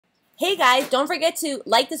Hey guys, don't forget to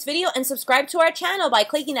like this video and subscribe to our channel by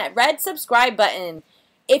clicking that red subscribe button.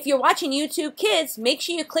 If you're watching YouTube Kids, make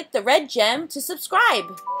sure you click the red gem to subscribe.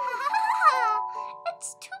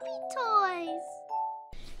 It's Tubey Toys.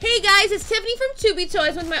 Hey guys, it's Tiffany from Tubey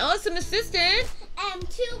Toys with my awesome assistant.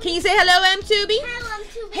 Tubey. Can you say hello, Tubey? Hello,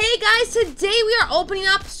 Tubey. Hey guys, today we are opening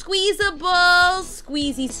up Squeezables,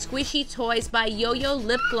 Squishy Toys by YOYO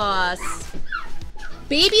Lip Gloss.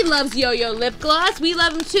 Baby loves YOYO Lip Gloss. We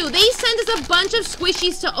love them too. They sent us a bunch of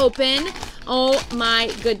squishies to open. Oh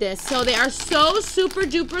my goodness. So they are so super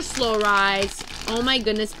duper slow rise. Oh my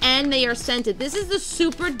goodness. And they are scented. This is the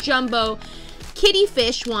super jumbo kitty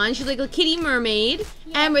fish one. She's like a kitty mermaid.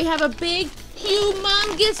 Yeah. And we have a big,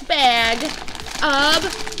 humongous bag of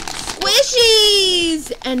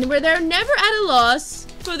squishies. And where they're never at a loss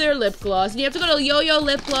for their lip gloss. And you have to go to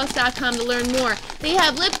yoyolipgloss.com to learn more. They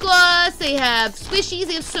have lip gloss, they have squishies,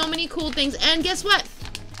 they have so many cool things. And guess what?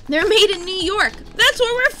 They're made in New York. That's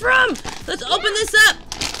where we're from. Let's open this up.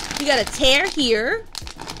 You got a tear here.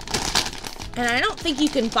 And I don't think you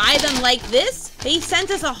can buy them like this. They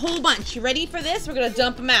sent us a whole bunch. You ready for this? We're gonna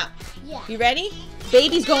dump them out. Yeah. You ready?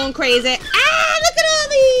 Baby's going crazy. Ah, look at all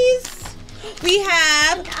these. We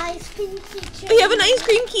have an ice cream keychain. We have an ice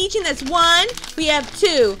cream keychain. That's 1. We have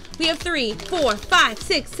 2. We have 3, 4, 5,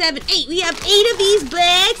 6, 7, 8. We have 8 of these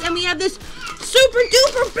bags, and we have this super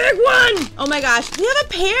duper big one. Oh my gosh, we have a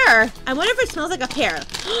pear. I wonder if it smells like a pear.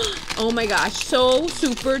 Oh my gosh, so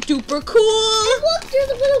super duper cool. And look, there's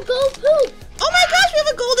a little gold poop. Oh my gosh, we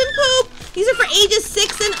have a golden poop. These are for ages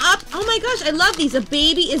 6 and up. Oh my gosh, I love these. A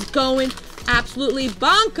baby is going absolutely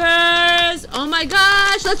bonkers. Oh my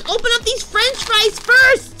gosh, let's open up these French fries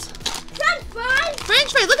first. French fries?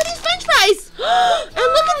 French fries, look at these French fries. And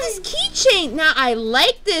look at this keychain. Now I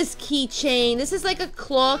like this keychain. This is like a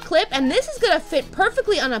claw clip, and this is gonna fit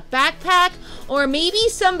perfectly on a backpack, or maybe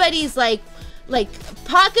somebody's like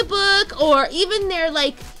pocketbook, or even their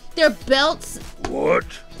belts. What?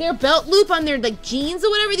 Their belt loop on their jeans or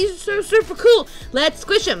whatever. These are so super cool. Let's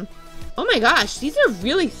squish them. Oh my gosh, these are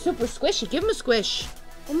really super squishy. Give them a squish.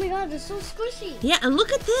 Oh my god, they're so squishy. Yeah, and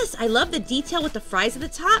look at this. I love the detail with the fries at the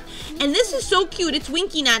top. And this is so cute. It's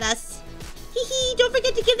winking at us. Hee hee. Don't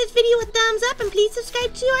forget to give this video a thumbs up and please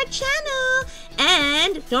subscribe to our channel.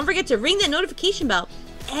 And don't forget to ring that notification bell.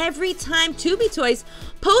 Every time Tubey Toys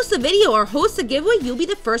posts a video or hosts a giveaway, you'll be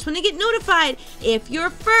the first one to get notified. If you're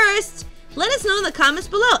first, let us know in the comments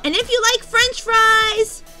below. And if you like French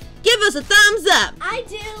fries, give us a thumbs up. I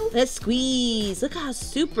do. Let's squeeze. Look how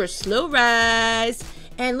super slow rise.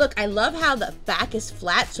 And look, I love how the back is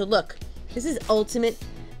flat. So look, this is ultimate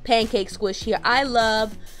pancake squish here. I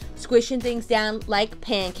love squishing things down like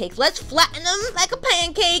pancakes. Let's flatten them like a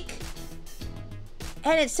pancake.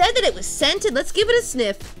 And it said that it was scented. Let's give it a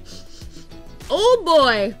sniff. Oh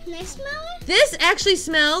boy. Can I smell it? This actually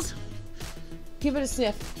smells. Give it a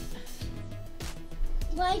sniff.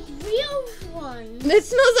 Like real ones. It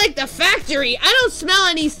smells like the factory. I don't smell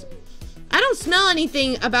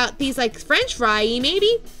anything about these like French fry.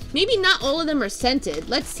 Maybe not all of them are scented.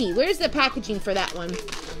 Let's see. Where's the packaging for that one?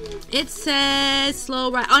 It says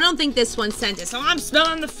slow rise. I don't think this one's scented, so I'm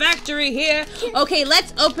smelling the factory here. Okay,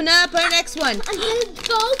 let's open up our next one. I'm gonna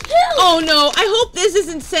go too. Oh no, I hope this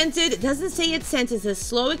isn't scented. It doesn't say it's scented. It says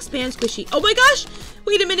slow expand squishy. Oh my gosh.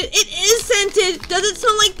 Wait a minute, it is scented. Does it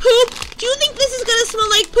smell like poop? Do you think this is gonna smell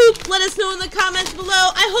like poop? Let us know in the comments below.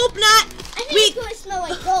 I hope not. I think it's gonna smell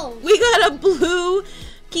like gold. We got a blue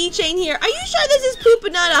keychain here. Are you sure this is poop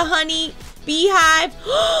and not a honey beehive?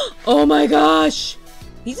 Oh my gosh.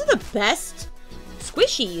 These are the best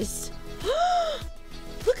squishies.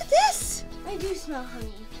 Look at this. I do smell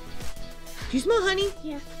honey. Do you smell honey?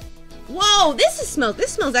 Yeah. Whoa, this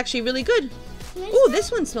smells actually really good. Oh,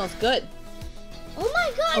 this one smells good. Oh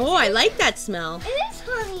my god. Oh, I like that smell. It is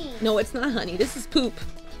honey. No, it's not honey. This is poop.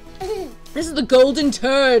 This is the golden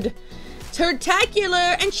turd.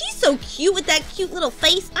 Turdtacular. And she's so cute with that cute little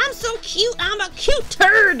face. I'm so cute. I'm a cute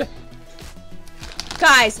turd.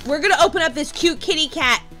 Guys, we're going to open up this cute kitty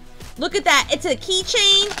cat. Look at that. It's a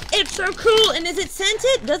keychain. It's so cool. And is it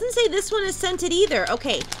scented? Doesn't say this one is scented either.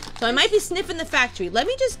 Okay, so I might be sniffing the factory. Let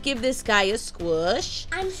me just give this guy a squish.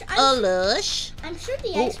 A lush. I'm sure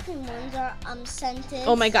the ice cream ones are scented.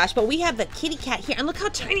 Oh my gosh, but we have the kitty cat here. And look how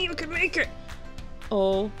tiny you can make it.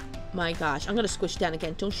 Oh my gosh. I'm going to squish down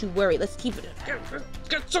again. Don't you worry. Let's keep it.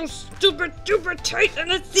 Get so stupid duper tight. And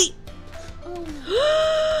let's see.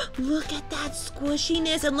 Oh. Look at that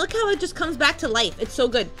squishiness. And look how it just comes back to life. It's so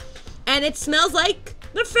good. And it smells like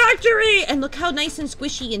the factory. And look how nice and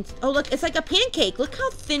squishy. And oh, look, it's like a pancake. Look how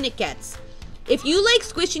thin it gets. If you like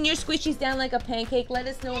squishing your squishies down like a pancake, let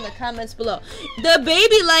us know in the comments below. The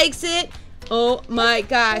baby likes it. Oh my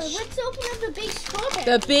gosh. Let's open up the big strawberry.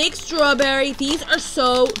 The big strawberry. These are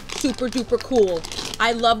so super duper cool.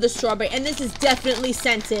 I love the strawberry. And this is definitely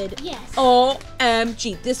scented. Yes.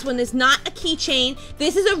 OMG. This one is not a keychain.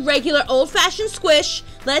 This is a regular old-fashioned squish.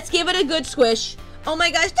 Let's give it a good squish. Oh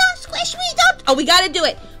my gosh. Don't squish me. Don't. Oh, we gotta do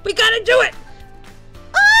it. We gotta do it.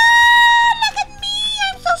 Oh, look at me.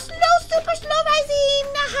 I'm so slow. Super slow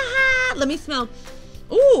rising. Let me smell.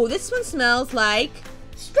 Ooh, this one smells like...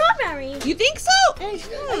 strawberry. You think so? And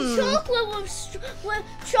chocolate with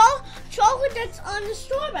chocolate that's on the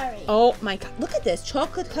strawberry. Oh my god, look at this.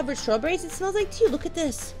 Chocolate covered strawberries. It smells like tea. Look at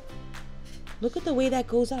this. Look at the way that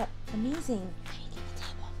goes up. Amazing.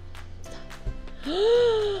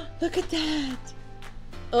 Look at that.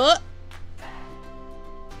 Oh.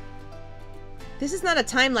 This is not a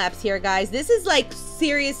time lapse here, guys. This is like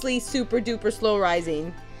seriously super duper slow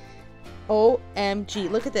rising. OMG.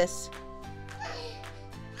 Look at this.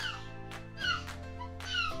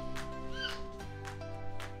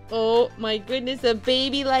 Oh my goodness, the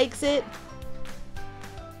baby likes it.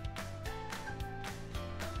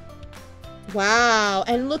 Wow,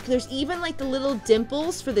 and look, there's even like the little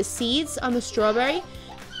dimples for the seeds on the strawberry.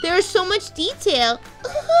 There's so much detail.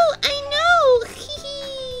 Oh, I know.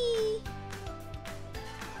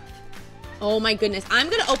 Oh my goodness, I'm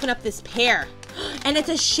gonna open up this pear. And it's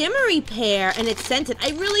a shimmery pear and it's scented. I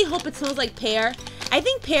really hope it smells like pear. I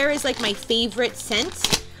think pear is like my favorite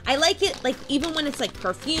scent. I like it, like, even when it's, like,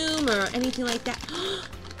 perfume or anything like that.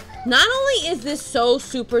 Not only is this so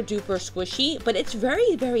super duper squishy, but it's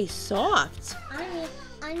very, very soft.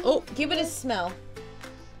 Oh, give it a smell.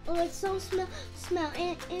 Oh, it's so smell,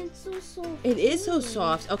 and it's so soft. It is so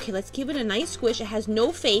soft. Okay, let's give it a nice squish. It has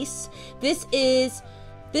no face. This is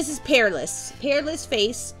pearless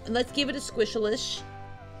face. And let's give it a squishalish.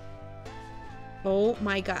 Oh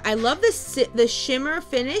my god. I love the shimmer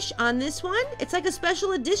finish on this one. It's like a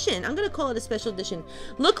special edition. I'm going to call it a special edition.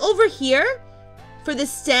 Look over here for the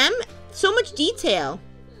stem. So much detail.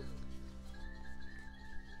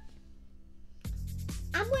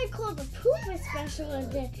 I'm going to call the poop a special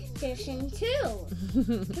edition too.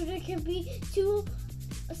 Because there could be two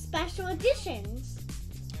special editions.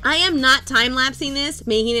 I am not time-lapsing this,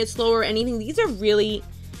 making it slower or anything. These are really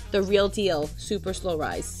the real deal. Super slow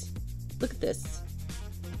rise. Look at this.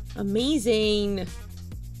 Amazing.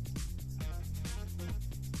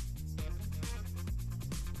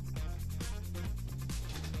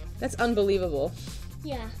 That's unbelievable.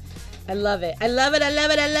 Yeah. I love it. I love it. I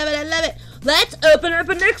love it. I love it. I love it. Let's open up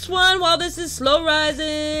the next one while this is slow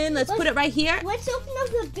rising. Let's put it right here. Let's open up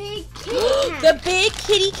the big kitty cat. The big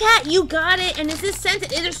kitty cat. You got it. And this is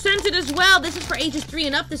scented. It is scented as well. This is for ages 3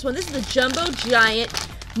 and up. This one. This is the Jumbo Giant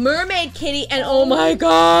Mermaid Kitty. And oh my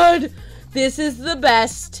god. This is the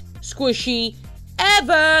best squishy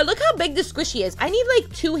ever. Look how big this squishy is. I need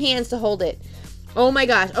like 2 hands to hold it. Oh my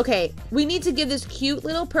gosh. Okay. We need to give this cute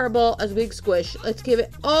little purple a big squish. Let's give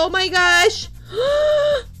it. Oh my gosh.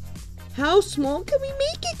 How small can we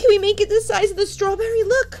make it? Can we make it the size of the strawberry?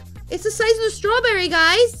 Look. It's the size of the strawberry,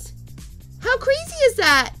 guys. How crazy is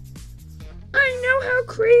that? I know, how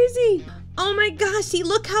crazy. Oh my gosh. See,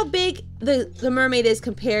 look how big the mermaid is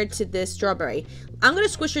compared to this strawberry. I'm going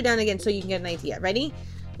to squish her down again so you can get an idea. Ready?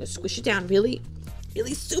 I'm going to squish it down really,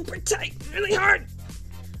 really super tight. Really hard.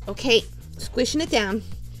 Okay. Squishing it down.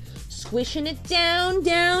 Squishing it down,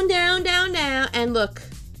 down, down, down, down. And look.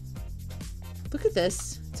 Look at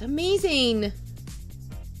this. It's amazing.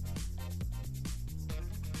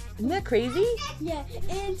 Isn't that crazy? Yeah,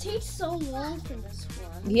 and it takes so long for this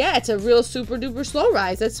one. Yeah, it's a real super duper slow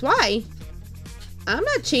rise. That's why. I'm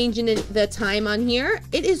not changing the time on here.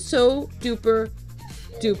 It is so duper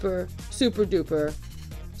duper super duper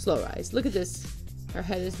slow rise. Look at this. Her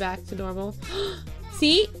head is back to normal.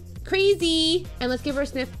 See? Crazy. And let's give her a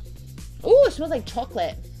sniff. Oh, it smells like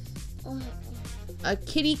chocolate. A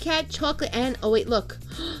kitty cat chocolate. And oh wait, look.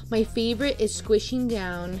 My favorite is squishing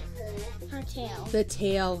down her tail. The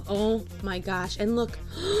tail. Oh my gosh. And look.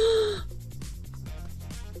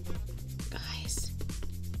 Guys,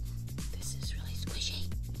 this is really squishy.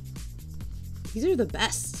 These are the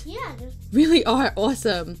best. Yeah. Really are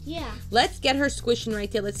awesome. Yeah. Let's get her squishing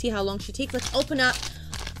right there. Let's see how long she takes. Let's open up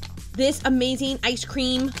this amazing ice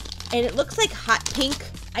cream. And it looks like hot pink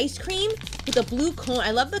ice cream with a blue cone.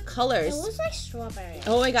 I love the colors. It looks like strawberry.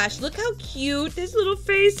 Oh my gosh, look how cute this little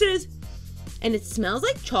face is. And it smells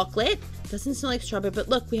like chocolate. Doesn't smell like strawberry, but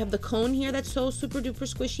look, we have the cone here that's so super duper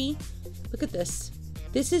squishy. Look at this.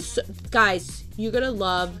 This is, guys, you're gonna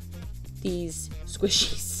love these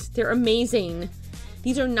squishies. They're amazing.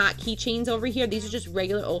 These are not keychains over here. These are just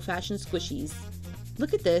regular old-fashioned squishies.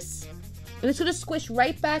 Look at this. And it's going to squish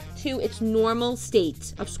right back to its normal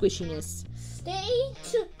state of squishiness.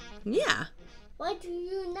 State? Yeah. Like the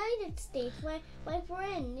United States, like we're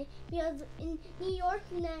in. Because in New York,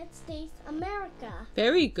 United States, America.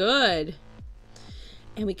 Very good.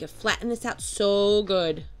 And we can flatten this out so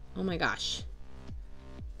good. Oh my gosh.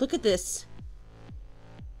 Look at this.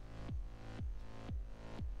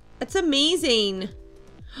 That's amazing.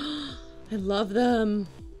 I love them.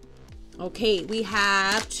 Okay, we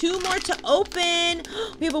have 2 more to open.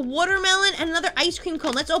 We have a watermelon and another ice cream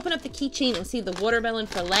cone. Let's open up the keychain and see the watermelon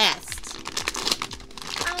for last.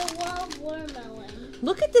 I love watermelon.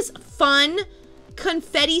 Look at this fun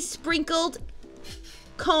confetti sprinkled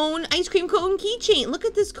cone, ice cream cone keychain. Look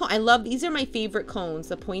at this cone. I love, these are my favorite cones,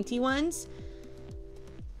 the pointy ones.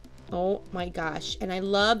 Oh my gosh. And I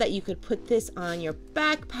love that you could put this on your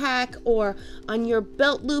backpack or on your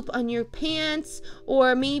belt loop on your pants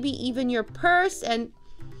or maybe even your purse, and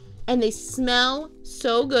they smell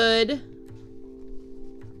so good.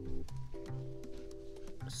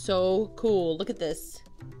 So cool. Look at this.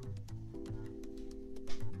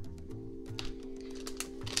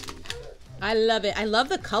 I love it. I love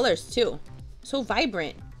the colors too. So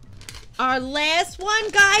vibrant. Our last one,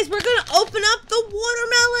 guys. We're going to open up the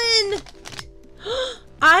watermelon.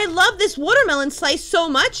 I love this watermelon slice so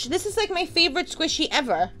much. This is like my favorite squishy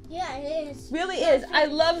ever. Yeah, it is. Really is. I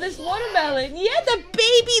love this watermelon. Yeah, the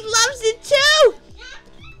baby loves it too.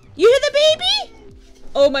 You hear the baby?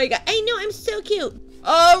 Oh my God. I know. I'm so cute.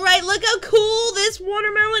 All right. Look how cool this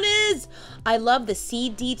watermelon is. I love the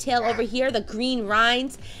seed detail over here, the green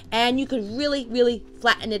rinds, and you could really, really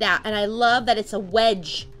flatten it out. And I love that it's a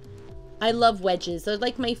wedge. I love wedges. They're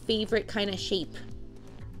like my favorite kind of shape.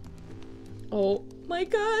 Oh my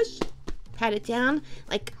gosh. Pat it down.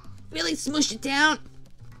 Like really smoosh it down.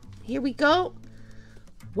 Here we go.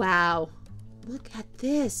 Wow. Look at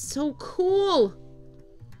this. So cool.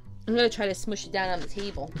 I'm going to try to smoosh it down on the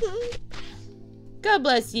table. God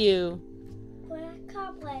bless you.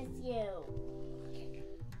 God bless you.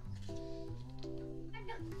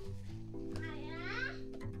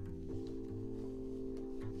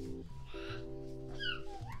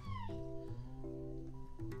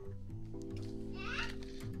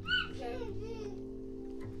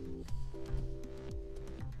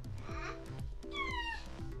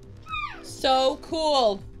 So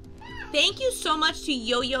cool. Thank you so much to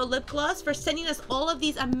YOYO Lip Gloss for sending us all of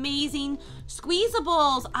these amazing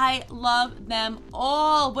squeezables. I love them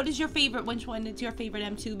all. What is your favorite? Which one is your favorite,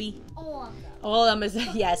 Tubey? All of them. All of them is,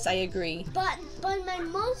 yes, I agree. But my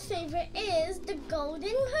most favorite is the golden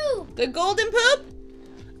poop. The golden poop?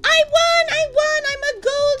 I won, I'm a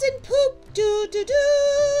golden poop. Do, do, do,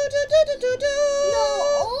 do, do, do, do, do. No,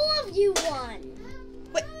 all of you won.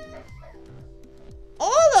 What?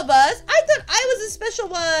 All of us? I thought I was a special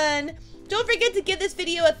one. Don't forget to give this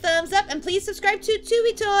video a thumbs up and please subscribe to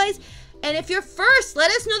Tubey Toys. And if you're first, let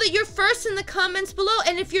us know that you're first in the comments below.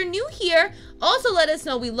 And if you're new here, also let us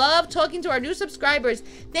know. We love talking to our new subscribers.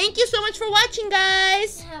 Thank you so much for watching,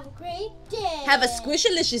 guys. Have a great day. Have a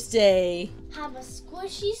squishalicious day. Have a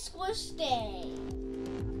squishy squish day.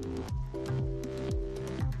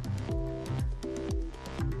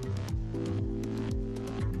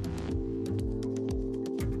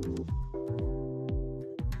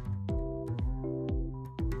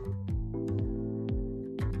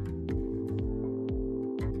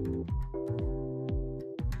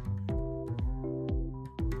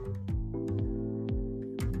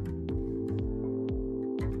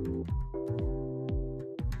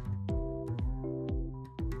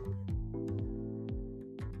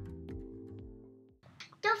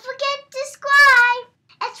 Don't forget to subscribe.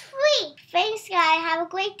 It's free. Thanks, guys. Have a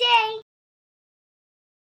great day.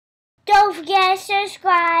 Don't forget to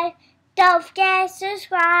subscribe. Don't forget to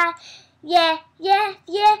subscribe. Yeah, yeah,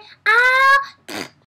 yeah.